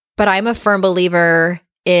But I'm a firm believer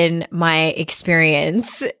in my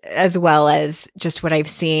experience, as well as just what I've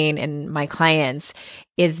seen in my clients,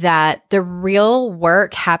 is that the real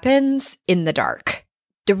work happens in the dark.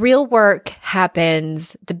 The real work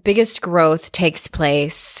happens, the biggest growth takes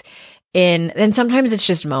place and sometimes it's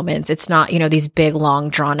just moments. It's not, these big,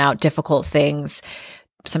 long, drawn out, difficult things.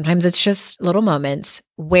 Sometimes it's just little moments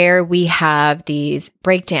where we have these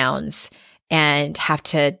breakdowns and have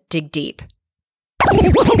to dig deep.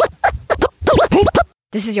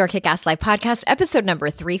 This is your Kick-Ass Life podcast, episode number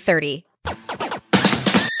 330.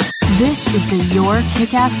 This is the Your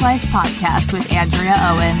Kick-Ass Life podcast with Andrea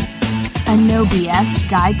Owen, a no BS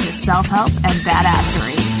guide to self-help and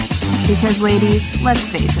badassery. Because ladies, let's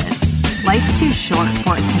face it, life's too short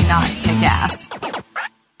for it to not kick ass.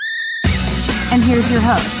 And here's your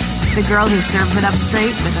host, the girl who serves it up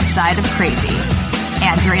straight with a side of crazy,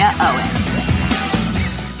 Andrea Owen.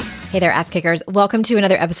 Hey there, ass kickers. Welcome to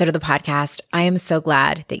another episode of the podcast. I am so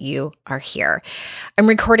glad that you are here. I'm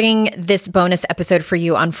recording this bonus episode for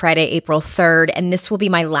you on Friday, April 3rd, and this will be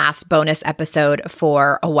my last bonus episode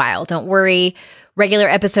for a while. Don't worry, regular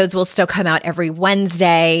episodes will still come out every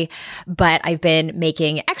Wednesday, but I've been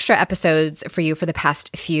making extra episodes for you for the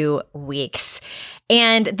past few weeks.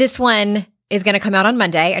 And this one is going to come out on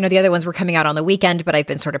Monday. I know the other ones were coming out on the weekend, but I've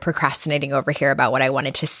been sort of procrastinating over here about what I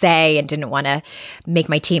wanted to say and didn't want to make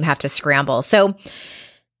my team have to scramble. So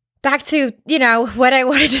back to, what I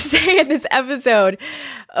wanted to say in this episode.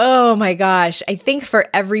 Oh my gosh. I think for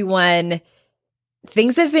everyone,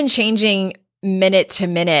 things have been changing minute to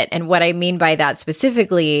minute. And what I mean by that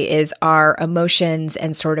specifically is our emotions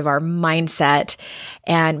and sort of our mindset.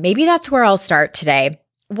 And maybe that's where I'll start today.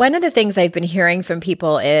 One of the things I've been hearing from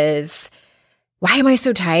people is, why am I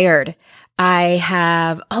so tired? I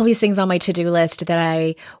have all these things on my to-do list that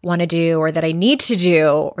I want to do or that I need to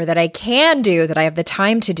do or that I can do, that I have the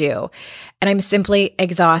time to do. And I'm simply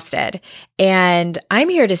exhausted. And I'm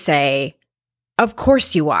here to say, of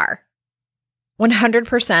course you are.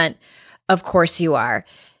 100%, of course you are.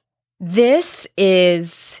 This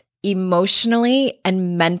is emotionally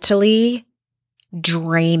and mentally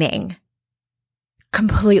draining,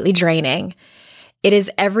 completely draining. It is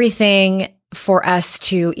everything for us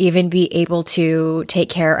to even be able to take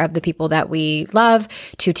care of the people that we love,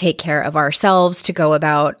 to take care of ourselves, to go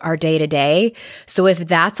about our day to day. So if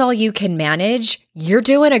that's all you can manage, you're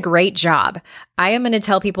doing a great job. I am going to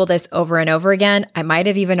tell people this over and over again. I might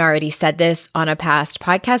have even already said this on a past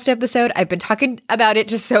podcast episode. I've been talking about it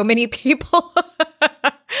to so many people.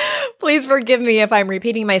 Please forgive me if I'm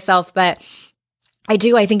repeating myself, but I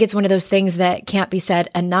think it's one of those things that can't be said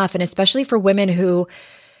enough. And especially for women who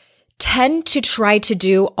tend to try to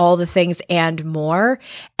do all the things and more,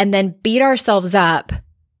 and then beat ourselves up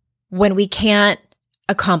when we can't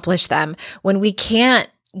accomplish them, when we can't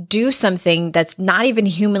do something that's not even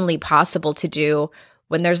humanly possible to do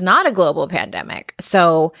when there's not a global pandemic.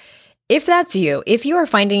 So if that's you, if you are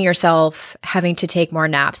finding yourself having to take more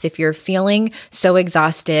naps, if you're feeling so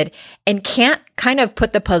exhausted and can't kind of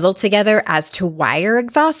put the puzzle together as to why you're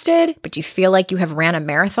exhausted, but you feel like you have ran a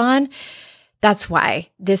marathon, that's why.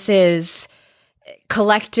 This is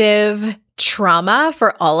collective trauma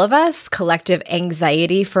for all of us, collective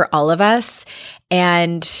anxiety for all of us,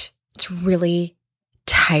 and it's really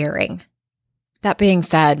tiring. That being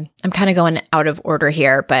said, I'm kind of going out of order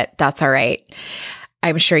here, but that's all right.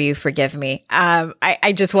 I'm sure you forgive me.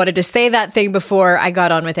 I just wanted to say that thing before I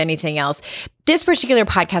got on with anything else. This particular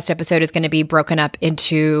podcast episode is going to be broken up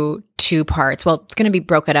into two parts. Well, it's going to be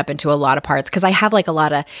broken up into a lot of parts because I have like a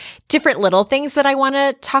lot of different little things that I want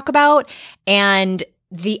to talk about. And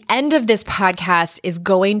the end of this podcast is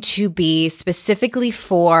going to be specifically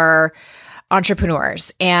for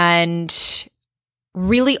entrepreneurs and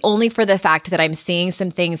really only for the fact that I'm seeing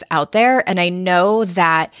some things out there. And I know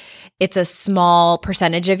that it's a small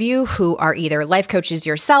percentage of you who are either life coaches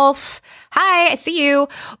yourself, hi, I see you,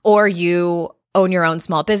 or you own your own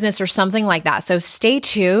small business or something like that. So stay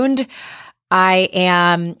tuned.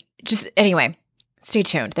 Stay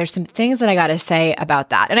tuned. There's some things that I got to say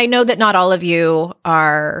about that. And I know that not all of you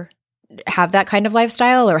have that kind of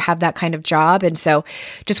lifestyle or have that kind of job. And so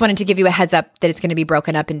just wanted to give you a heads up that it's going to be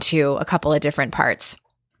broken up into a couple of different parts.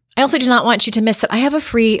 I also do not want you to miss that I have a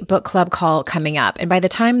free book club call coming up. And by the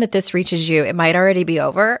time that this reaches you, it might already be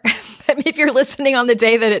over. But if you're listening on the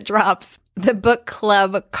day that it drops, the book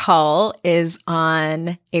club call is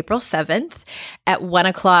on April 7th at 1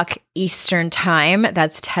 o'clock Eastern time.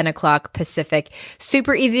 That's 10 o'clock Pacific.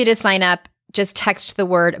 Super easy to sign up. Just text the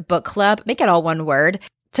word book club, make it all one word,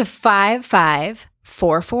 to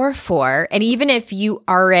 55444. And even if you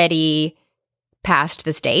already past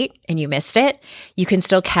this date and you missed it, you can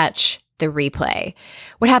still catch the replay.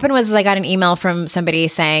 What happened was I got an email from somebody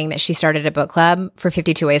saying that she started a book club for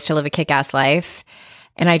 52 Ways to Live a Kick-Ass Life.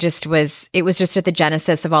 And it was just at the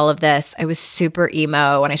genesis of all of this. I was super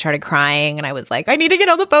emo and I started crying and I was like, I need to get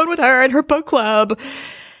on the phone with her and her book club.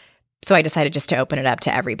 So I decided just to open it up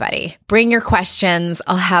to everybody. Bring your questions.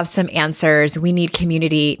 I'll have some answers. We need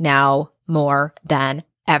community now more than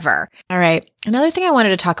ever. All right. Another thing I wanted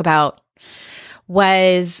to talk about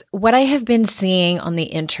was what I have been seeing on the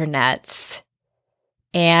internets.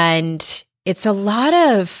 And it's a lot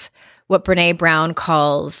of what Brene Brown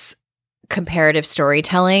calls comparative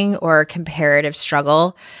storytelling or comparative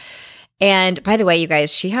struggle. And by the way, you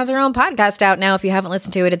guys, she has her own podcast out now. If you haven't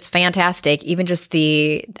listened to it, it's fantastic. Even just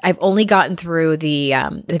I've only gotten through the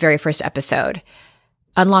very first episode.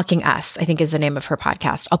 Unlocking Us, I think is the name of her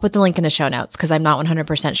podcast. I'll put the link in the show notes because I'm not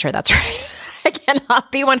 100% sure that's right. I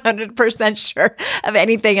cannot be 100% sure of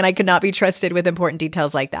anything and I could not be trusted with important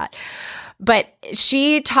details like that. But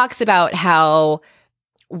she talks about how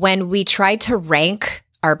when we try to rank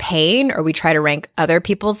our pain or we try to rank other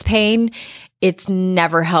people's pain, it's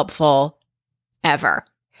never helpful ever.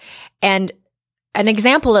 And an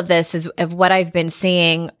example of this is of what I've been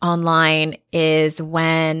seeing online is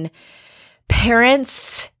when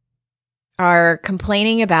parents are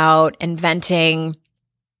complaining about and venting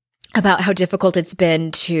about how difficult it's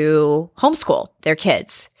been to homeschool their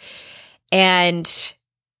kids. And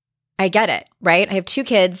I get it, right? I have 2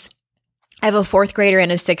 kids. I have a 4th grader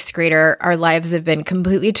and a 6th grader. Our lives have been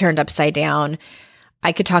completely turned upside down.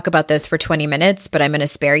 I could talk about this for 20 minutes, but I'm going to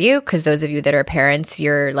spare you because those of you that are parents,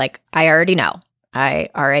 you're like, I already know. I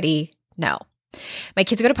already know. My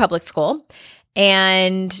kids go to public school,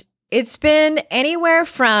 and it's been anywhere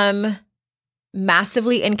from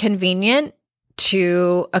massively inconvenient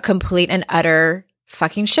to a complete and utter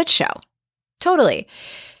fucking shit show. Totally.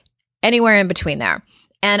 Anywhere in between there.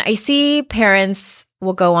 And I see parents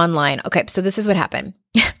will go online. Okay, so this is what happened.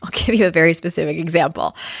 I'll give you a very specific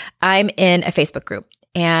example. I'm in a Facebook group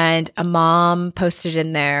and a mom posted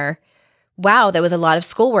in there, wow, there was a lot of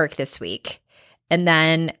schoolwork this week. And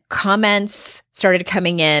then comments started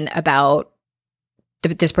coming in about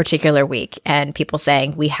this particular week and people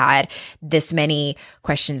saying we had this many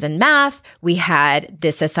questions in math, we had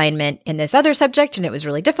this assignment in this other subject and it was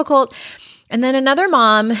really difficult. And then another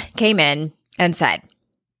mom came in and said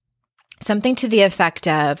something to the effect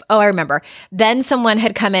of, oh, I remember. Then someone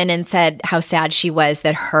had come in and said how sad she was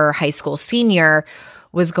that her high school senior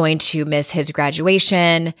was going to miss his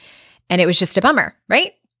graduation. And it was just a bummer,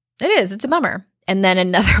 right? It is. It's a bummer. And then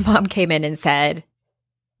another mom came in and said,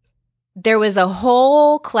 there was a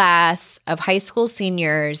whole class of high school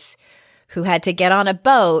seniors who had to get on a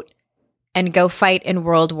boat and go fight in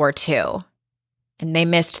World War II. And they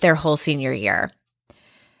missed their whole senior year.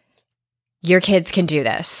 Your kids can do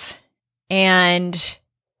this. And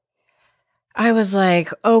I was like,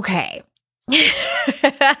 okay. And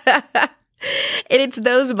it's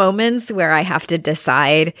those moments where I have to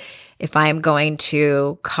decide if I'm going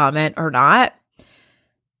to comment or not.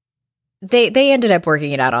 They ended up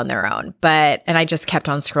working it out on their own, and I just kept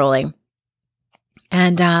on scrolling.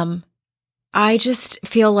 And I just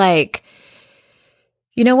feel like,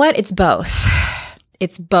 you know what? It's both.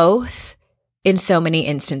 It's both in so many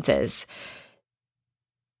instances.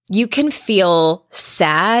 You can feel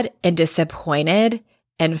sad and disappointed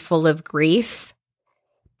and full of grief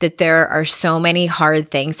that there are so many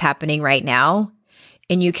hard things happening right now.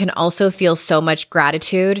 And you can also feel so much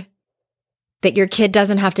gratitude that your kid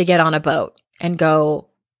doesn't have to get on a boat and go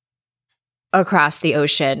across the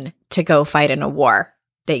ocean to go fight in a war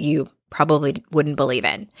that you probably wouldn't believe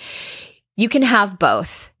in. You can have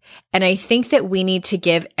both. And I think that we need to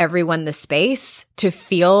give everyone the space to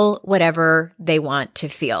feel whatever they want to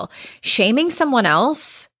feel. Shaming someone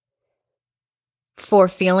else for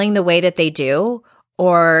feeling the way that they do,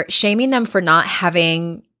 or shaming them for not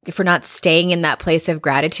staying in that place of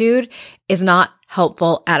gratitude is not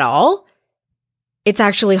helpful at all. It's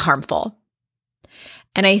actually harmful.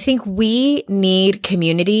 And I think we need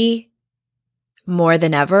community more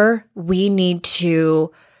than ever. We need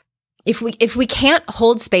to, if we can't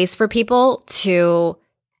hold space for people to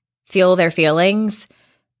feel their feelings,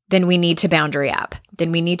 then we need to boundary up.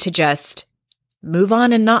 Then we need to just move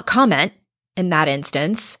on and not comment in that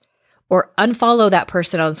instance, or unfollow that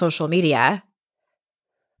person on social media,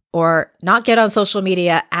 or not get on social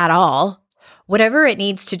media at all. Whatever it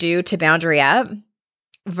needs to do to boundary up,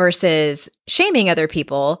 versus shaming other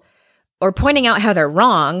people or pointing out how they're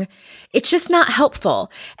wrong, it's just not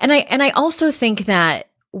helpful. And I also think that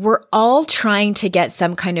we're all trying to get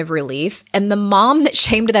some kind of relief. And the mom that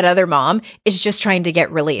shamed that other mom is just trying to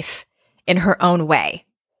get relief in her own way,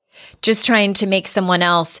 just trying to make someone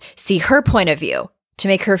else see her point of view, to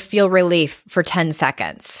make her feel relief for 10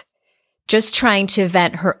 seconds, just trying to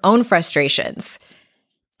vent her own frustrations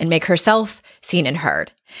and make herself seen and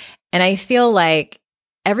heard. And I feel like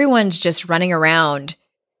everyone's just running around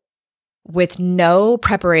with no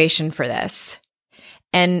preparation for this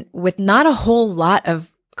and with not a whole lot of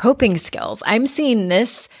coping skills. I'm seeing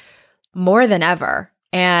this more than ever.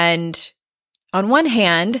 And on one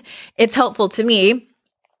hand, it's helpful to me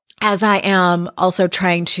as I am also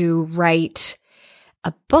trying to write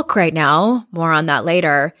a book right now, more on that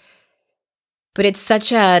later. But it's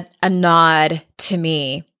such a nod to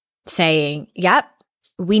me saying, yep,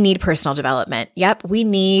 we need personal development. Yep, we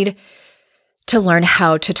need to learn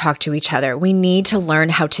how to talk to each other. We need to learn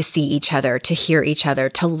how to see each other, to hear each other,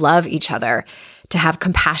 to love each other, to have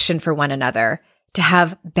compassion for one another, to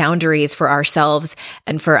have boundaries for ourselves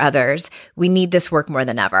and for others. We need this work more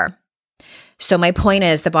than ever. So my point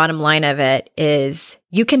is, the bottom line of it is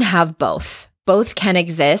you can have both. Both can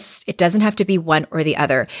exist. It doesn't have to be one or the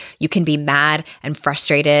other. You can be mad and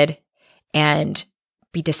frustrated and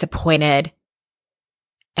be disappointed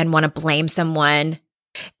and want to blame someone.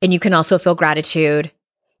 And you can also feel gratitude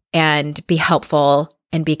and be helpful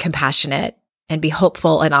and be compassionate and be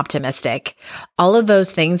hopeful and optimistic. All of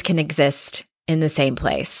those things can exist in the same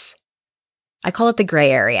place. I call it the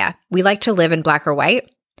gray area. We like to live in black or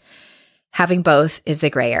white. Having both is the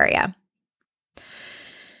gray area.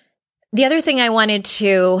 The other thing I wanted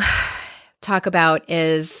to talk about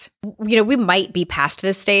is, we might be past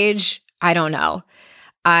this stage. I don't know.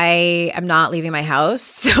 I am not leaving my house,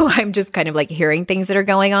 so I'm just kind of like hearing things that are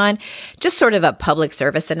going on. Just sort of a public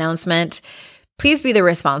service announcement. Please be the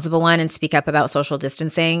responsible one and speak up about social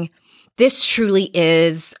distancing. This truly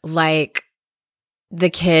is like the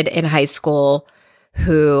kid in high school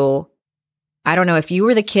who, I don't know if you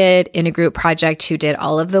were the kid in a group project who did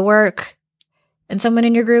all of the work and someone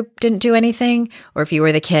in your group didn't do anything, or if you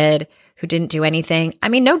were the kid who didn't do anything. I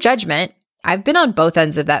mean, no judgment. I've been on both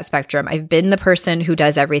ends of that spectrum. I've been the person who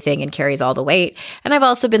does everything and carries all the weight. And I've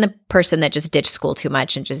also been the person that just ditched school too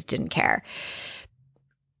much and just didn't care.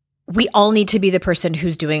 We all need to be the person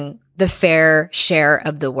who's doing the fair share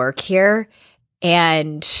of the work here.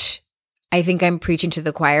 And I think I'm preaching to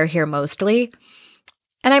the choir here mostly.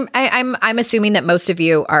 And I'm assuming that most of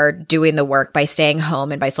you are doing the work by staying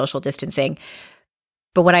home and by social distancing.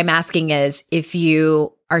 But what I'm asking is, if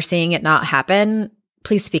you are seeing it not happen,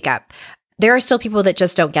 please speak up. There are still people that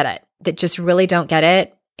just don't get it, that just really don't get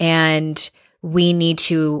it. And we need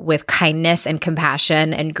to, with kindness and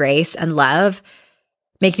compassion and grace and love,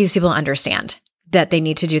 make these people understand that they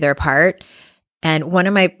need to do their part. And one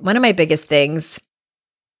of my biggest things,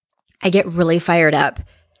 I get really fired up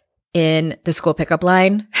in the school pickup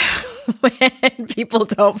line when people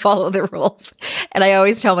don't follow the rules. And I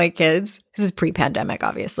always tell my kids, this is pre-pandemic,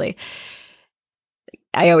 obviously,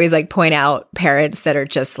 I always point out parents that are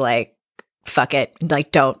just like, fuck it,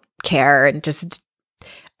 don't care and just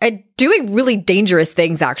doing really dangerous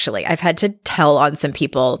things, actually. I've had to tell on some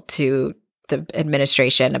people to the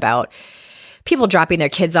administration about people dropping their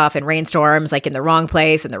kids off in rainstorms, in the wrong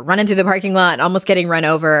place, and they're running through the parking lot and almost getting run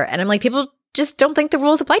over. And I'm like, people just don't think the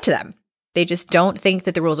rules apply to them. They just don't think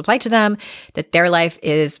that the rules apply to them, that their life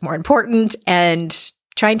is more important, and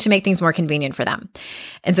trying to make things more convenient for them.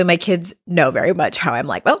 And so my kids know very much how I'm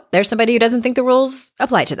like, well, there's somebody who doesn't think the rules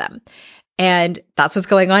apply to them. And that's what's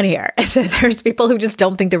going on here. So there's people who just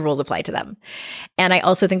don't think the rules apply to them. And I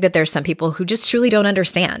also think that there's some people who just truly don't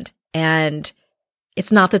understand. And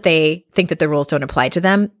it's not that they think that the rules don't apply to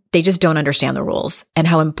them. They just don't understand the rules and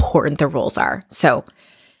how important the rules are. So,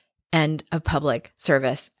 end of public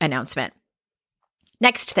service announcement.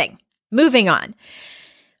 Next thing, moving on.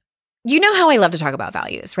 You know how I love to talk about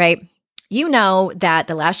values, right? You know that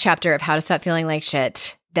the last chapter of How to Stop Feeling Like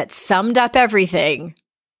Shit that summed up everything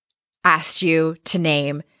asked you to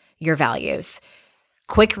name your values.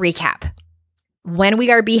 Quick recap. When we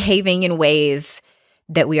are behaving in ways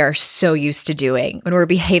that we are so used to doing, when we're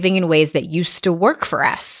behaving in ways that used to work for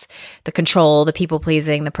us, the control, the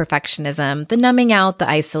people-pleasing, the perfectionism, the numbing out, the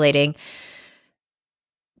isolating,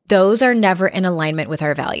 those are never in alignment with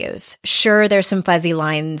our values. Sure, there's some fuzzy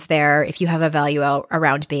lines there if you have a value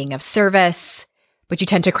around being of service, but you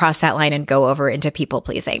tend to cross that line and go over into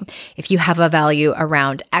people-pleasing. If you have a value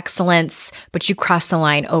around excellence, but you cross the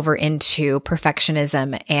line over into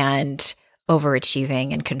perfectionism and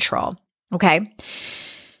overachieving and control. Okay?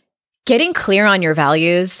 Getting clear on your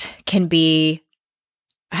values can be,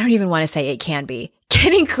 I don't even want to say it can be.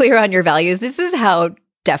 Getting clear on your values, this is how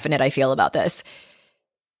definite I feel about this.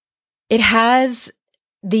 It has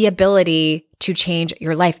the ability to change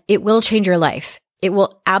your life. It will change your life. It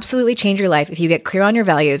will absolutely change your life if you get clear on your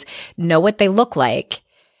values, know what they look like,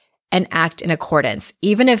 and act in accordance.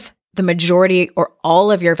 Even if the majority or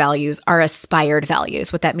all of your values are aspired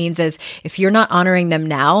values. What that means is if you're not honoring them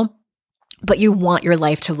now, but you want your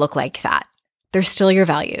life to look like that, they're still your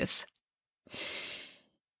values.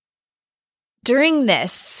 During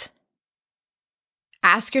this,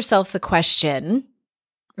 ask yourself the question.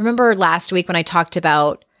 Remember last week when I talked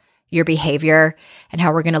about your behavior and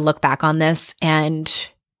how we're going to look back on this and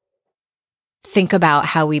think about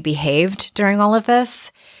how we behaved during all of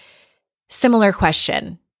this? Similar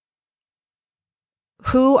question.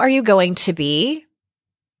 Who are you going to be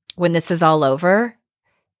when this is all over?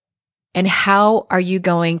 And how are you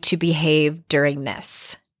going to behave during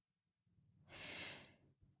this?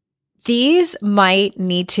 These might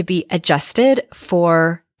need to be adjusted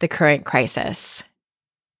for the current crisis.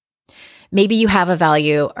 Maybe you have a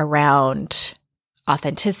value around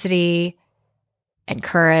authenticity and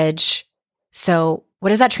courage. So what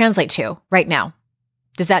does that translate to right now?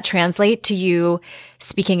 Does that translate to you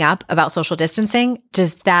speaking up about social distancing?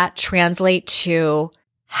 Does that translate to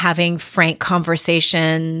having frank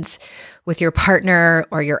conversations with your partner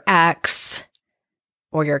or your ex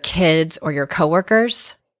or your kids or your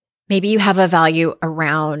coworkers? Maybe you have a value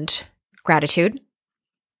around gratitude.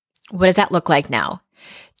 What does that look like now?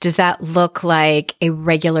 Does that look like a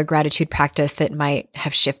regular gratitude practice that might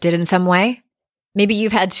have shifted in some way? Maybe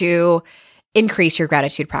you've had to increase your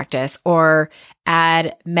gratitude practice or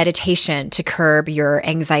add meditation to curb your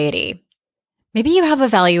anxiety. Maybe you have a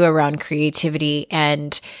value around creativity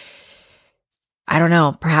and I don't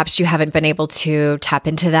know, perhaps you haven't been able to tap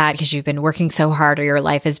into that because you've been working so hard or your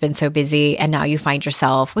life has been so busy and now you find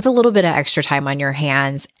yourself with a little bit of extra time on your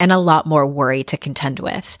hands and a lot more worry to contend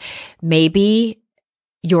with. Maybe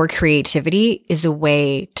your creativity is a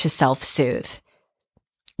way to self-soothe.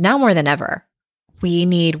 Now more than ever, we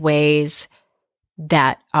need ways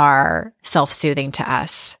that are self-soothing to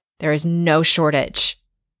us. There is no shortage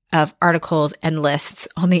of articles and lists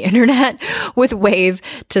on the internet with ways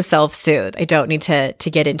to self-soothe. I don't need to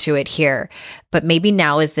get into it here, but maybe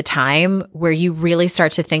now is the time where you really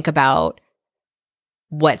start to think about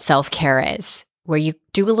what self-care is, where you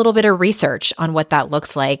do a little bit of research on what that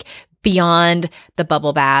looks like beyond the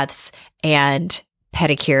bubble baths and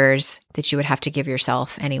pedicures that you would have to give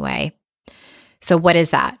yourself anyway. So what is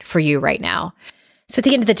that for you right now? So at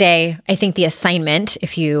the end of the day, I think the assignment,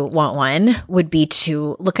 if you want one, would be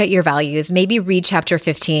to look at your values, maybe read chapter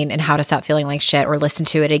 15 and How to Stop Feeling Like Shit, or listen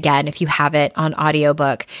to it again if you have it on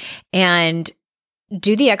audiobook, and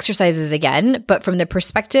do the exercises again, but from the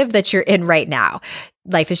perspective that you're in right now.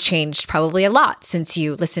 Life has changed probably a lot since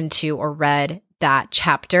you listened to or read that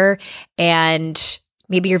chapter, and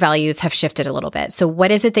maybe your values have shifted a little bit. So what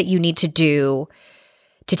is it that you need to do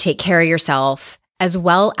to take care of yourself, as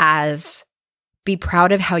well as be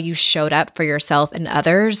proud of how you showed up for yourself and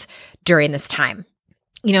others during this time?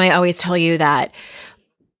 You know, I always tell you that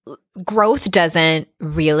growth doesn't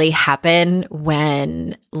really happen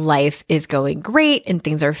when life is going great and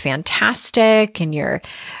things are fantastic and you're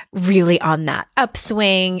really on that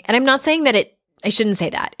upswing. And I'm not saying that I shouldn't say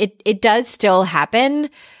that. It does still happen,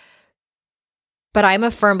 but I'm a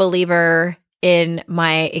firm believer in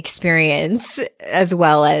my experience, as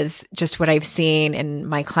well as just what I've seen in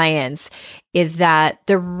my clients, is that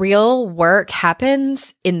the real work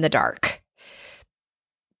happens in the dark.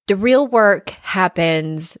 The real work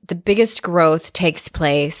happens, the biggest growth takes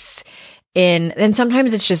place and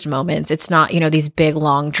sometimes it's just moments. It's not, these big,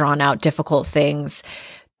 long, drawn out, difficult things.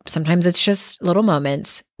 Sometimes it's just little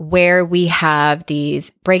moments where we have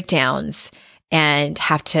these breakdowns and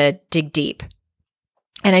have to dig deep.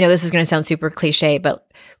 And I know this is going to sound super cliche,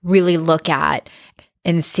 but really look at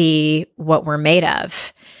and see what we're made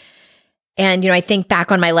of. And, I think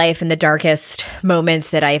back on my life and the darkest moments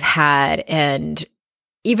that I've had, and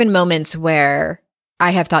even moments where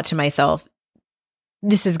I have thought to myself,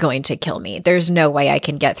 this is going to kill me. There's no way I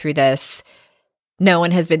can get through this. No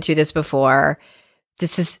one has been through this before.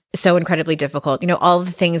 This is so incredibly difficult. All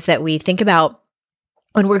the things that we think about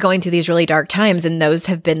when we're going through these really dark times, and those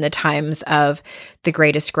have been the times of the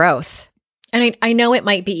greatest growth. And I know it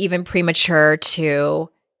might be even premature to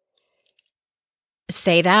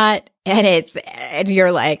say that, and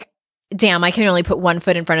you're like, damn, I can only put one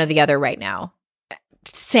foot in front of the other right now.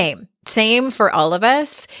 Same for all of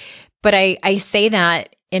us. But I say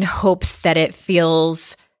that in hopes that it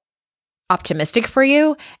feels optimistic for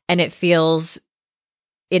you and it feels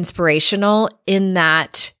inspirational, in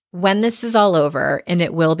that when this is all over, and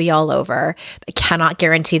it will be all over, I cannot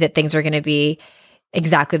guarantee that things are going to be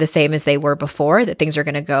exactly the same as they were before, that things are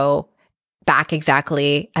going to go back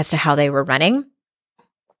exactly as to how they were running.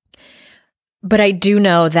 But I do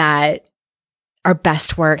know that our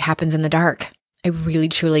best work happens in the dark. I really,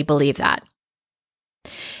 truly believe that.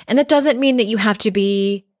 And that doesn't mean that you have to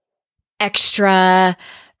be extra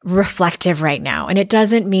reflective right now. And it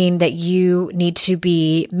doesn't mean that you need to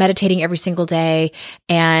be meditating every single day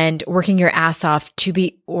and working your ass off to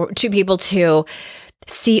be able to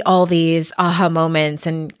see all these aha moments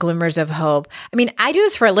and glimmers of hope. I mean, I do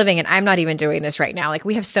this for a living and I'm not even doing this right now. Like,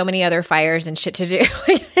 we have so many other fires and shit to do.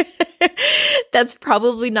 That's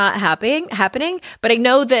probably not happening. But I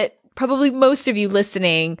know that probably most of you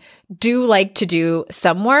listening do like to do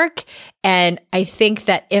some work. And I think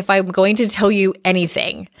that if I'm going to tell you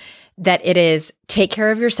anything, that it is take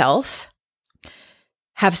care of yourself,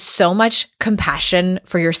 have so much compassion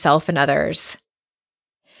for yourself and others,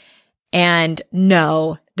 and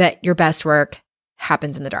know that your best work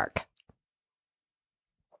happens in the dark.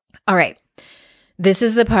 All right. This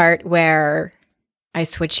is the part where I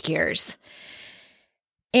switch gears.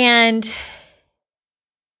 And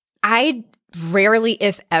I rarely,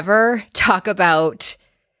 if ever, talk about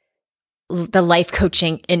the life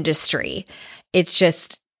coaching industry. It's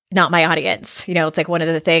just not my audience. You know, it's like one of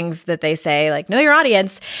the things that they say, like, know your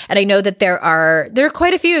audience. And I know that there are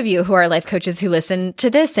quite a few of you who are life coaches who listen to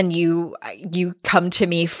this, and you come to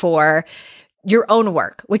me for your own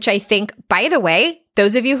work, which I think, by the way,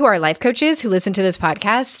 those of you who are life coaches who listen to this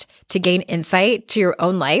podcast to gain insight to your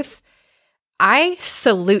own life, I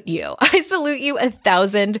salute you. I salute you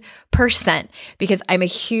 1,000%, because I'm a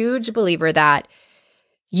huge believer that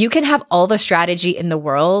you can have all the strategy in the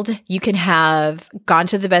world. You can have gone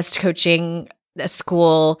to the best coaching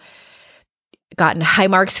school, gotten high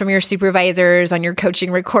marks from your supervisors on your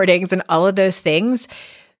coaching recordings and all of those things.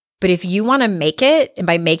 But if you want to make it, and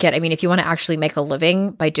by make it, I mean if you want to actually make a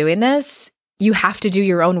living by doing this, you have to do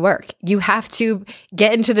your own work. You have to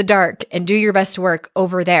get into the dark and do your best work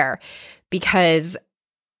over there. Because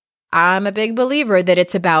I'm a big believer that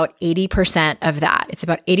it's about 80% of that. It's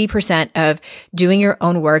about 80% of doing your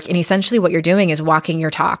own work. And essentially what you're doing is walking your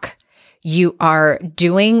talk. You are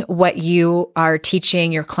doing what you are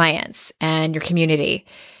teaching your clients and your community.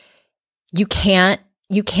 You can't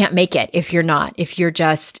make it if you're not. If you're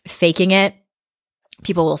just faking it,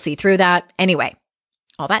 people will see through that. Anyway,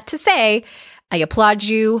 all that to say, I applaud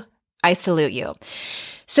you. I salute you.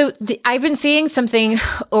 So I've been seeing something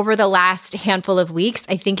over the last handful of weeks.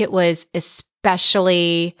 I think it was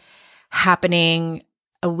especially happening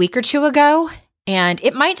a week or two ago, and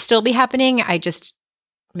it might still be happening. I just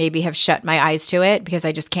maybe have shut my eyes to it because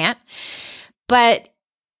I just can't. But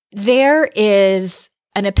there is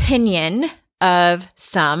an opinion of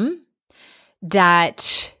some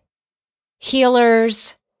that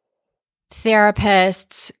healers,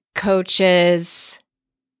 therapists, coaches,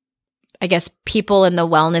 I guess people in the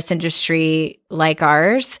wellness industry like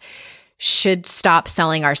ours should stop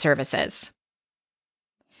selling our services.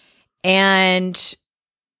 And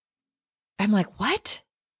I'm like, what?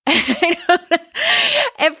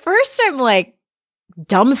 At first, I'm like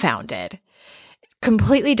dumbfounded,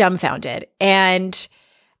 completely dumbfounded. And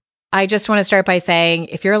I just want to start by saying,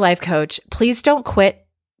 if you're a life coach, please don't quit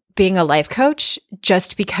being a life coach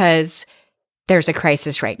just because there's a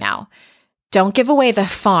crisis right now. Don't give away the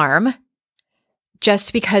farm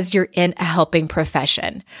just because you're in a helping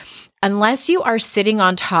profession. Unless you are sitting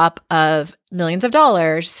on top of millions of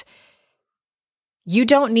dollars, you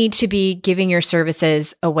don't need to be giving your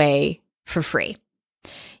services away for free.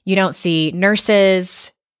 You don't see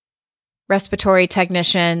nurses, respiratory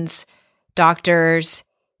technicians, doctors,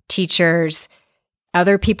 teachers,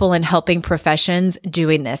 other people in helping professions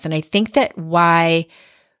doing this. And I think that why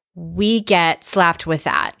we get slapped with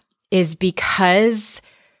that is because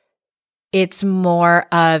it's more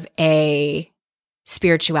of a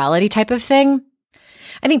spirituality type of thing.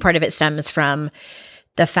 I think part of it stems from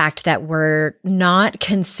the fact that we're not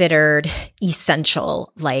considered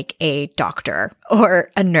essential like a doctor or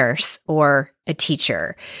a nurse or a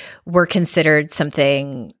teacher. We're considered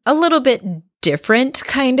something a little bit different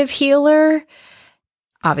kind of healer.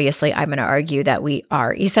 Obviously, I'm going to argue that we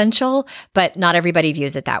are essential, but not everybody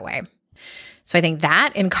views it that way. So I think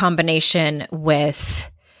that in combination with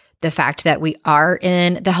the fact that we are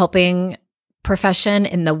in the helping profession,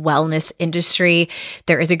 in the wellness industry,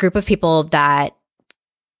 there is a group of people that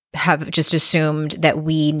have just assumed that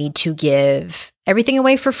we need to give everything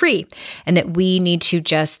away for free and that we need to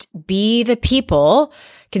just be the people,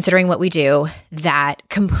 considering what we do, that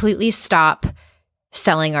completely stop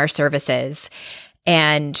selling our services.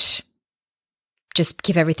 and just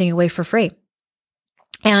give everything away for free.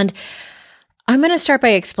 And I'm going to start by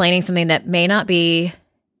explaining something that may not be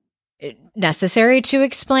necessary to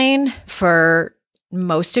explain for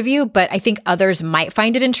most of you, but I think others might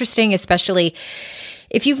find it interesting, especially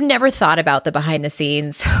if you've never thought about the behind the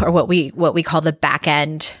scenes or what we call the back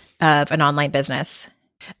end of an online business.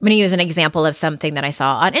 I'm going to use an example of something that I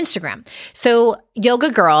saw on Instagram. So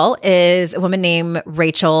Yoga Girl is a woman named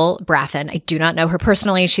Rachel Brathen. I do not know her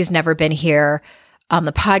personally. She's never been here on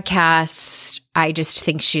the podcast. I just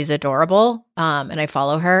think she's adorable. And I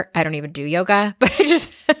follow her. I don't even do yoga, but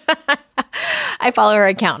I follow her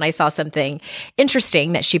account, and I saw something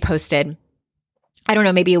interesting that she posted, I don't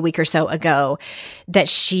know, maybe a week or so ago, that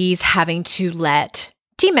she's having to let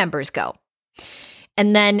team members go.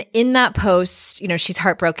 And then in that post, she's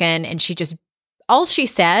heartbroken, and all she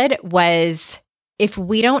said was, if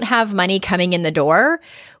we don't have money coming in the door,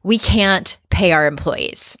 we can't pay our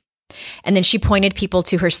employees. And then she pointed people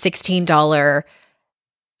to her $16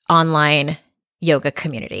 online yoga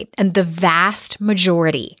community. And the vast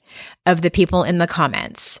majority of the people in the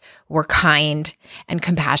comments were kind and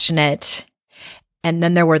compassionate. And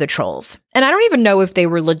then there were the trolls. And I don't even know if they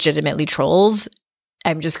were legitimately trolls.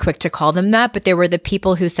 I'm just quick to call them that. But there were the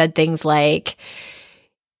people who said things like,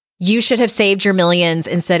 you should have saved your millions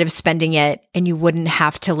instead of spending it, and you wouldn't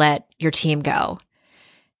have to let your team go.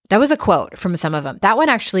 That was a quote from some of them. That one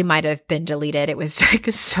actually might have been deleted. It was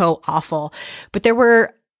so awful. But there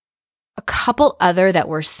were a couple other that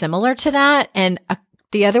were similar to that. And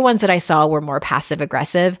the other ones that I saw were more passive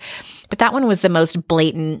aggressive. But that one was the most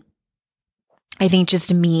blatant, I think,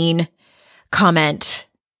 just mean comment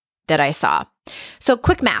that I saw. So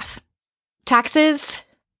quick math: taxes,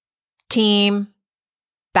 team,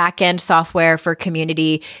 back-end software for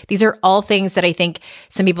community. These are all things that I think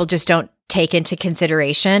some people just don't take into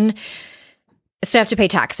consideration. Still have to pay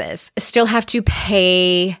taxes, still have to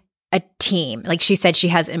pay a team. Like she said, she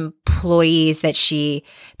has employees that she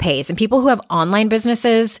pays. And people who have online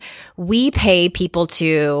businesses, we pay people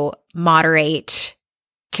to moderate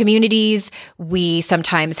communities. We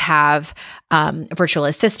sometimes have virtual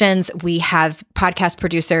assistants. We have podcast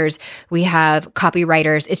producers. We have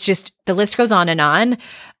copywriters. It's just, the list goes on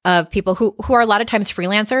of people who are a lot of times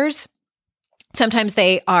freelancers. Sometimes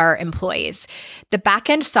they are employees. The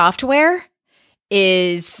backend software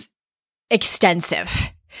is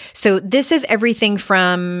extensive. So this is everything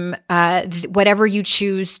from whatever you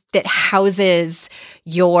choose that houses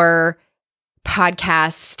your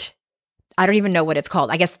podcast. I don't even know what it's called.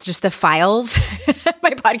 I guess it's just the files.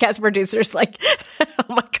 My podcast producer's like, oh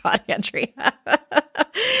my God, Andrea.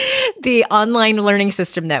 The online learning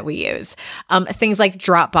system that we use. Things like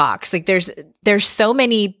Dropbox. Like there's so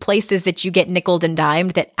many places that you get nickeled and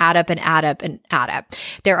dimed that add up and add up and add up.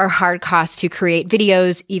 There are hard costs to create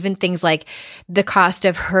videos, even things like the cost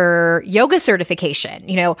of her yoga certification.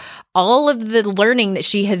 All of the learning that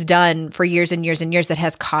she has done for years and years and years that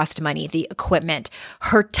has cost money, the equipment,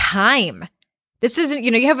 her time. This isn't,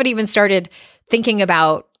 you haven't even started thinking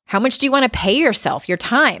about how much do you want to pay yourself, your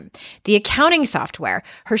time, the accounting software,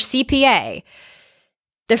 her CPA,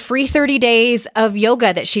 the free 30 days of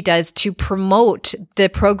yoga that she does to promote the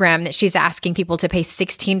program that she's asking people to pay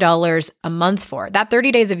 $16 a month for. That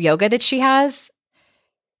 30 days of yoga that she has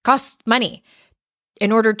costs money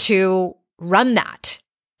in order to run that.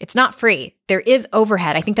 It's not free. There is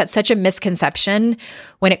overhead. I think that's such a misconception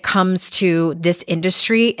when it comes to this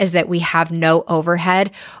industry, is that we have no overhead.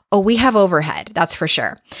 Oh, we have overhead. That's for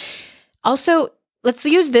sure. Also, let's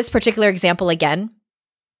use this particular example again.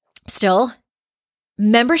 Still,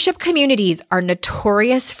 membership communities are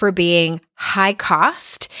notorious for being high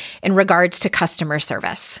cost in regards to customer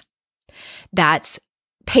service. That's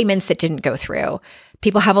payments that didn't go through.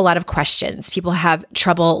 People have a lot of questions. People have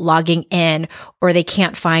trouble logging in, or they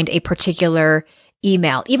can't find a particular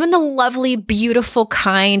email. Even the lovely, beautiful,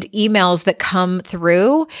 kind emails that come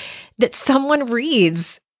through that someone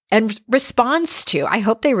reads and responds to. I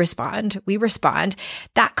hope they respond. We respond.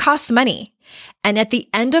 That costs money. And at the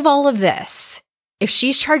end of all of this, if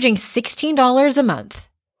she's charging $16 a month,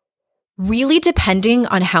 really depending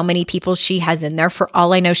on how many people she has in there, for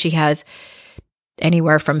all I know, she has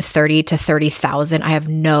anywhere from 30 to 30,000. I have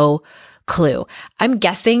no clue. I'm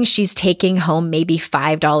guessing she's taking home maybe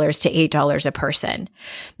 $5 to $8 a person.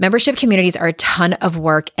 Membership communities are a ton of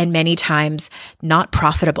work and many times not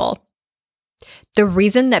profitable. The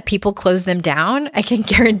reason that people close them down, I can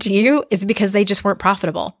guarantee you, is because they just weren't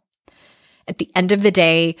profitable at the end of the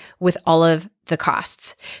day with all of the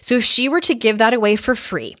costs. So if she were to give that away for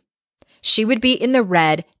free, she would be in the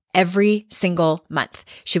red every single month.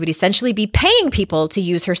 She would essentially be paying people to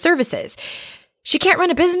use her services. She can't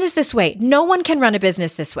run a business this way. No one can run a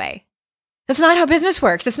business this way. That's not how business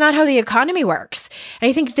works. It's not how the economy works. And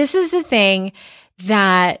I think this is the thing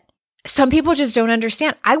that some people just don't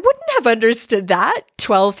understand. I wouldn't have understood that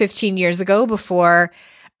 12, 15 years ago before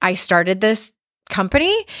I started this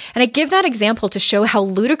company. And I give that example to show how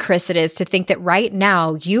ludicrous it is to think that right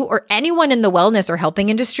now you or anyone in the wellness or helping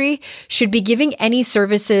industry should be giving any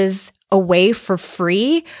services away for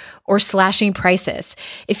free or slashing prices.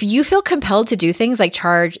 If you feel compelled to do things like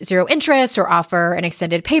charge 0 interest or offer an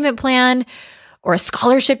extended payment plan or a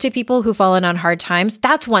scholarship to people who've fallen on hard times,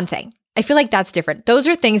 that's one thing. I feel like that's different. Those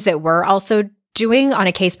are things that we're also doing on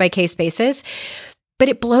a case-by-case basis. But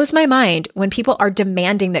it blows my mind when people are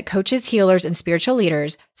demanding that coaches, healers, and spiritual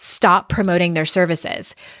leaders stop promoting their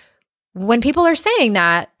services. When people are saying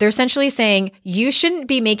that, they're essentially saying you shouldn't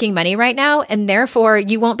be making money right now, and therefore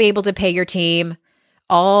you won't be able to pay your team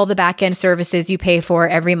all the back-end services you pay for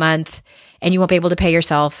every month, and you won't be able to pay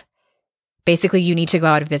yourself. Basically, you need to go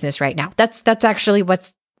out of business right now. That's actually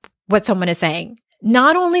what someone is saying.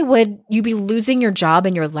 Not only would you be losing your job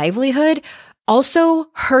and your livelihood, also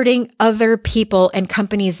hurting other people and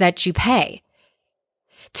companies that you pay.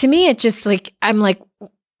 To me, it just I'm like,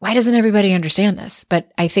 why doesn't everybody understand this?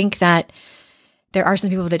 But I think that there are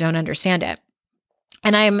some people that don't understand it.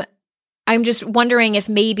 And I'm just wondering if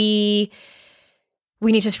maybe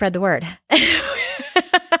we need to spread the word.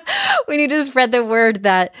 We need to spread the word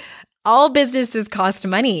that all businesses cost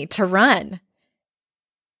money to run.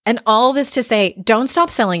 And all this to say, don't stop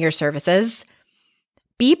selling your services.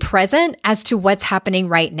 Be present as to what's happening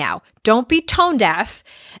right now. Don't be tone deaf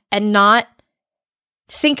and not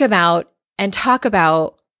think about and talk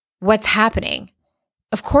about what's happening.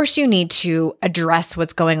 Of course, you need to address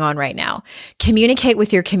what's going on right now. Communicate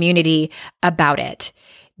with your community about it.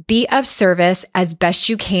 Be of service as best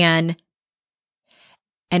you can.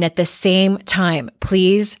 And at the same time,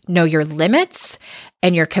 please know your limits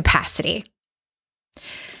and your capacity.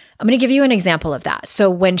 I'm going to give you an example of that.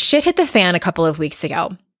 So when shit hit the fan a couple of weeks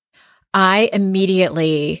ago, I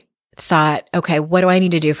immediately thought, okay, what do I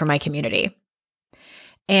need to do for my community?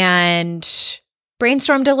 And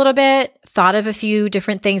brainstormed a little bit, thought of a few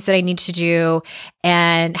different things that I need to do,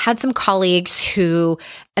 and had some colleagues who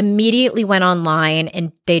immediately went online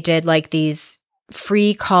and they did these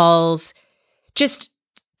free calls just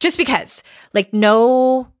because,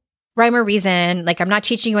 no rhyme or reason, I'm not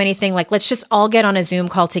teaching you anything, let's just all get on a Zoom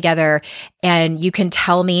call together and you can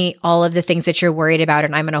tell me all of the things that you're worried about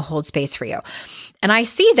and I'm going to hold space for you. And I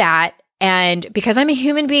see that, and because I'm a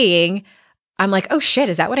human being, I'm like, oh shit,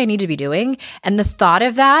 is that what I need to be doing? And the thought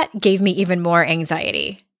of that gave me even more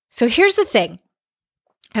anxiety. So here's the thing.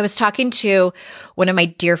 I was talking to one of my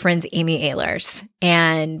dear friends, Amy Ehlers,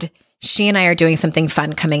 and she and I are doing something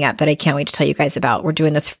fun coming up that I can't wait to tell you guys about. We're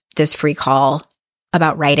doing this free call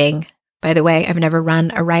about writing. By the way, I've never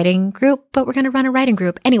run a writing group, but we're going to run a writing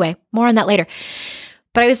group. Anyway, more on that later.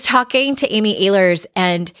 But I was talking to Amy Ehlers,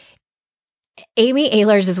 and Amy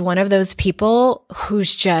Ehlers is one of those people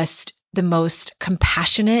who's just the most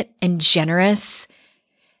compassionate and generous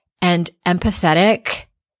and empathetic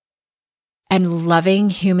and loving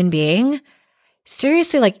human being.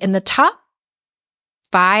 Seriously, in the top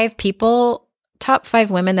 5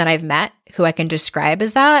 women that I've met who I can describe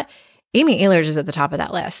as that, Amy Ehlers is at the top of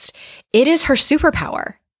that list. It is her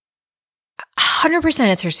superpower. 100%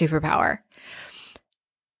 it's her superpower.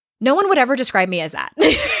 No one would ever describe me as that.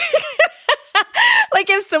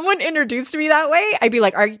 If someone introduced me that way, I'd be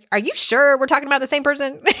like, are you sure we're talking about the same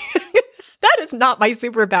person? That is not my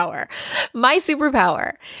superpower. My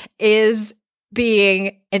superpower is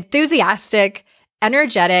being enthusiastic,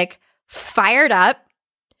 energetic, fired up,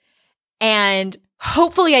 and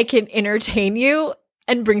hopefully I can entertain you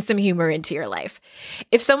and bring some humor into your life.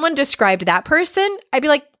 If someone described that person, I'd be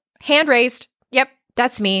like, hand raised. Yep,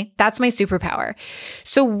 that's me. That's my superpower.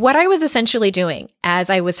 So what I was essentially doing as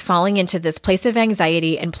I was falling into this place of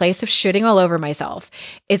anxiety and place of shitting all over myself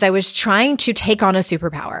is I was trying to take on a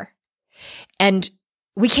superpower. And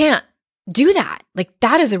we can't do that.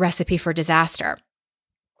 That is a recipe for disaster.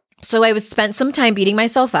 So I spent some time beating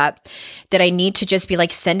myself up that I need to just be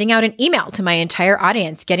sending out an email to my entire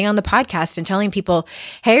audience, getting on the podcast and telling people,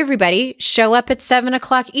 hey, everybody, show up at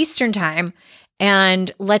 7:00 Eastern time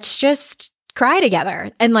and let's just cry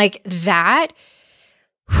together. And that,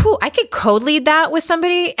 I could code lead that with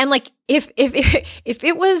somebody. And if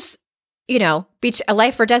it was, a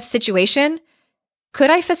life or death situation,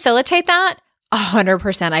 could I facilitate that?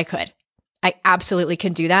 100% I could. I absolutely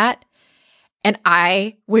can do that. And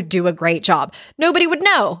I would do a great job. Nobody would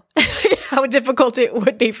know how difficult it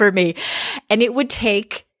would be for me. And it would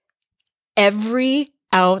take every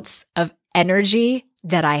ounce of energy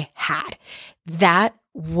that I had, that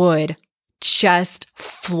would just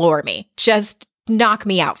floor me, just knock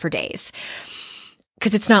me out for days.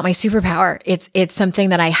 Because it's not my superpower. It's something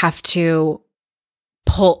that I have to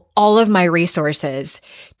pull all of my resources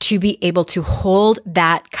to be able to hold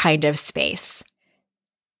that kind of space.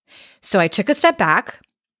 So I took a step back,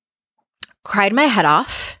 cried my head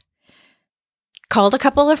off, called a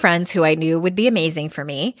couple of friends who I knew would be amazing for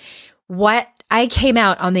me. What I came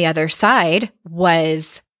out on the other side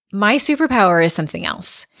was my superpower is something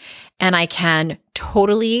else, and I can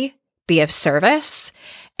totally be of service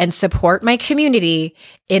and support my community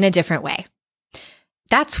in a different way.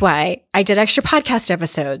 That's why I did extra podcast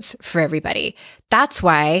episodes for everybody. That's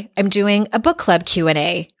why I'm doing a book club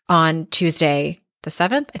Q&A on Tuesday, the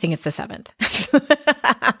 7th. I think it's the 7th.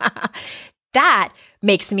 That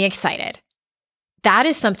makes me excited. That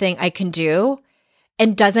is something I can do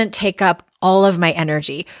and doesn't take up all of my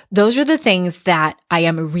energy. Those are the things that I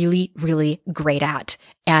am really, really great at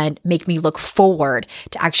and make me look forward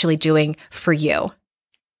to actually doing for you.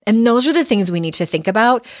 And those are the things we need to think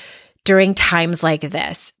about during times like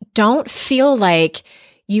this. Don't feel like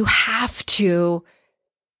you have to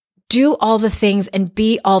do all the things and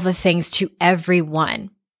be all the things to everyone.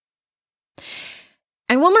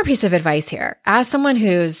 And one more piece of advice here. As someone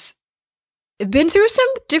who's been through some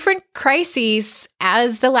different crises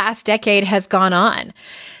as the last decade has gone on,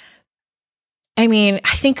 I mean,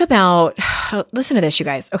 I think about, listen to this, you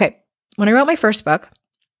guys. Okay, when I wrote my first book,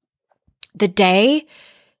 the day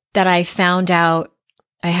that I found out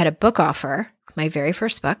I had a book offer, my very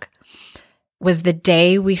first book, was the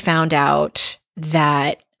day we found out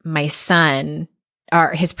that my son,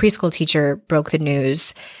 his preschool teacher, broke the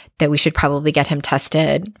news that we should probably get him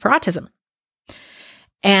tested for autism.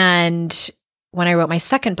 And when I wrote my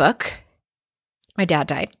second book, my dad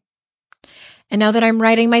died. And now that I'm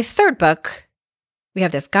writing my third book, we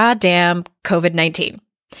have this goddamn COVID-19.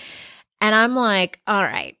 And I'm like, all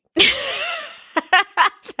right,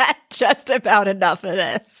 that's just about enough of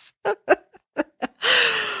this.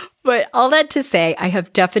 But all that to say, I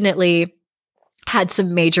have definitely had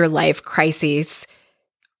some major life crises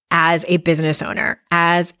as a business owner,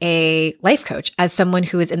 as a life coach, as someone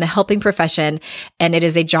who is in the helping profession, and it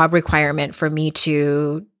is a job requirement for me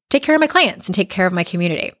to take care of my clients and take care of my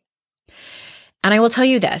community. And I will tell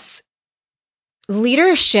you this,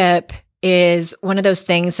 leadership is one of those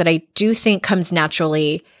things that I do think comes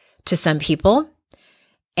naturally to some people.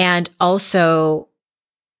 And also,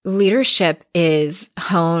 leadership is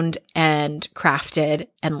honed and crafted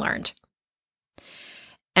and learned.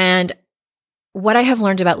 And what I have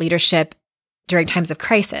learned about leadership during times of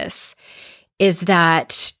crisis is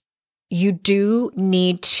that you do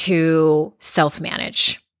need to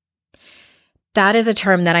self-manage. That is a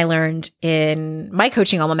term that I learned in my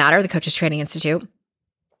coaching alma mater, the Coaches Training Institute.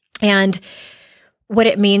 And what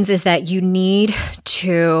it means is that you need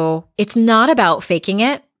to, it's not about faking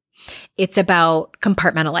it. It's about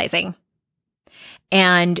compartmentalizing.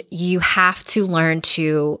 And you have to learn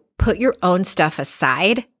to put your own stuff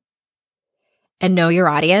aside and know your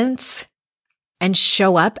audience and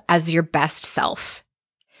show up as your best self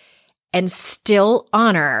and still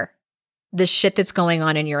honor the shit that's going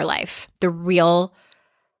on in your life, the real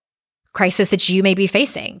crisis that you may be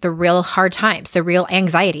facing, the real hard times, the real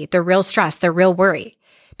anxiety, the real stress, the real worry,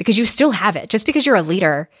 because you still have it. Just because you're a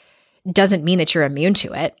leader doesn't mean that you're immune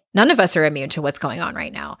to it. None of us are immune to what's going on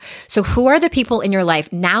right now. So who are the people in your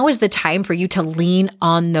life? Now is the time for you to lean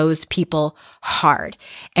on those people hard.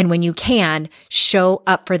 And when you can, show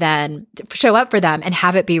up for them and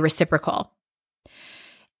have it be reciprocal.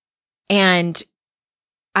 And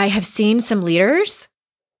I have seen some leaders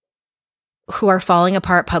who are falling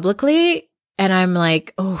apart publicly, and I'm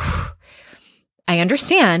like, oh, I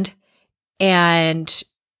understand. And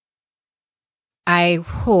I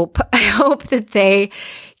hope that they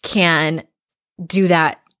can do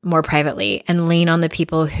that more privately and lean on the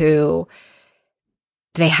people who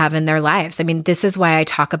they have in their lives. I mean, this is why I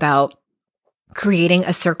talk about creating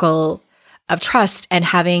a circle of trust and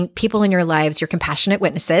having people in your lives, your compassionate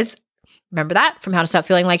witnesses. Remember that from How to Stop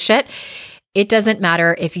Feeling Like Shit? It doesn't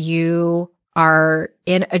matter if you are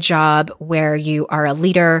in a job where you are a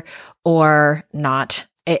leader or not.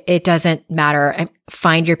 It doesn't matter.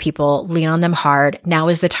 Find your people, lean on them hard. Now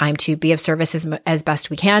is the time to be of service as best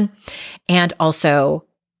we can, and also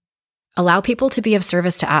allow people to be of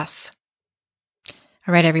service to us.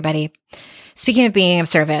 All right, everybody. Speaking of being of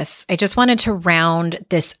service, I just wanted to round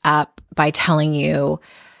this up by telling you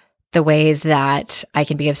the ways that I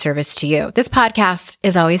can be of service to you. This podcast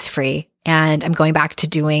is always free, and I'm going back to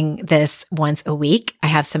doing this once a week. I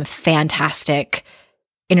have some fantastic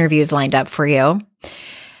interviews lined up for you.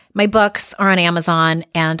 My books are on Amazon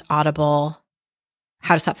and Audible.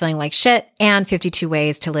 How to Stop Feeling Like Shit and 52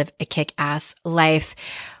 Ways to Live a Kick-Ass Life.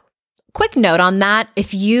 Quick note on that.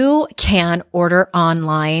 If you can order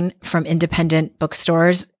online from independent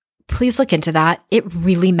bookstores, please look into that. It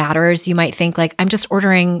really matters. You might think like, I'm just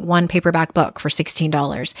ordering one paperback book for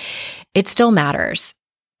 $16. It still matters.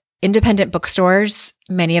 Independent bookstores,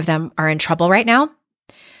 many of them are in trouble right now,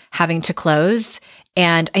 having to close.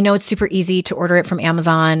 And I know it's super easy to order it from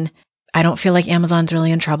Amazon. I don't feel like Amazon's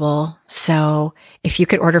really in trouble. So if you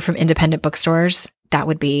could order from independent bookstores, that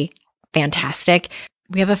would be fantastic.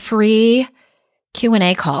 We have a free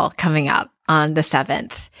Q&A call coming up on the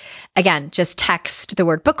 7th. Again, just text the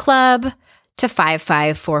word book club to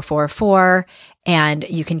 55444 and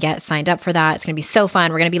you can get signed up for that. It's going to be so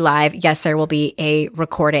fun. We're going to be live. Yes, there will be a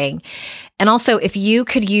recording. And also, if you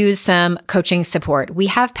could use some coaching support, we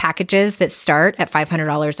have packages that start at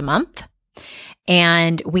 $500 a month.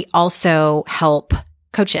 And we also help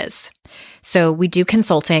coaches. So we do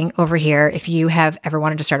consulting over here. If you have ever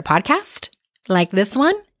wanted to start a podcast like this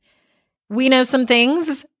one, we know some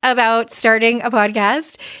things about starting a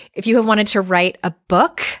podcast. If you have wanted to write a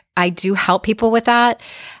book, I do help people with that.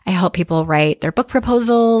 I help people write their book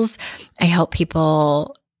proposals. I help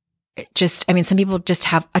people some people just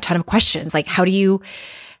have a ton of questions. Like, how do you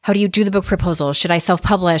do the book proposal? Should I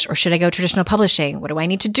self-publish or should I go traditional publishing? What do I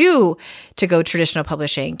need to do to go traditional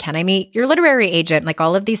publishing? Can I meet your literary agent? Like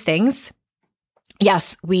all of these things.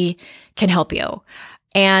 Yes, we can help you.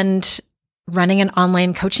 And running an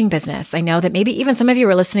online coaching business. I know that maybe even some of you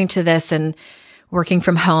are listening to this and working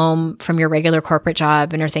from home from your regular corporate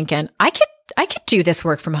job and you're thinking, I could do this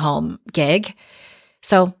work from home gig.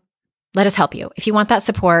 So let us help you. If you want that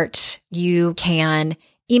support, you can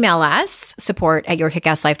email us,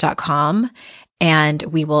 support@yourkickasslife.com, and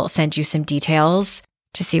we will send you some details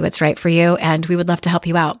to see what's right for you. And we would love to help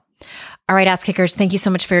you out. All right, ass kickers, thank you so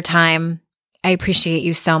much for your time. I appreciate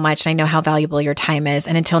you so much. I know how valuable your time is.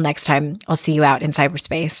 And until next time, I'll see you out in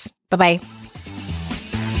cyberspace. Bye-bye.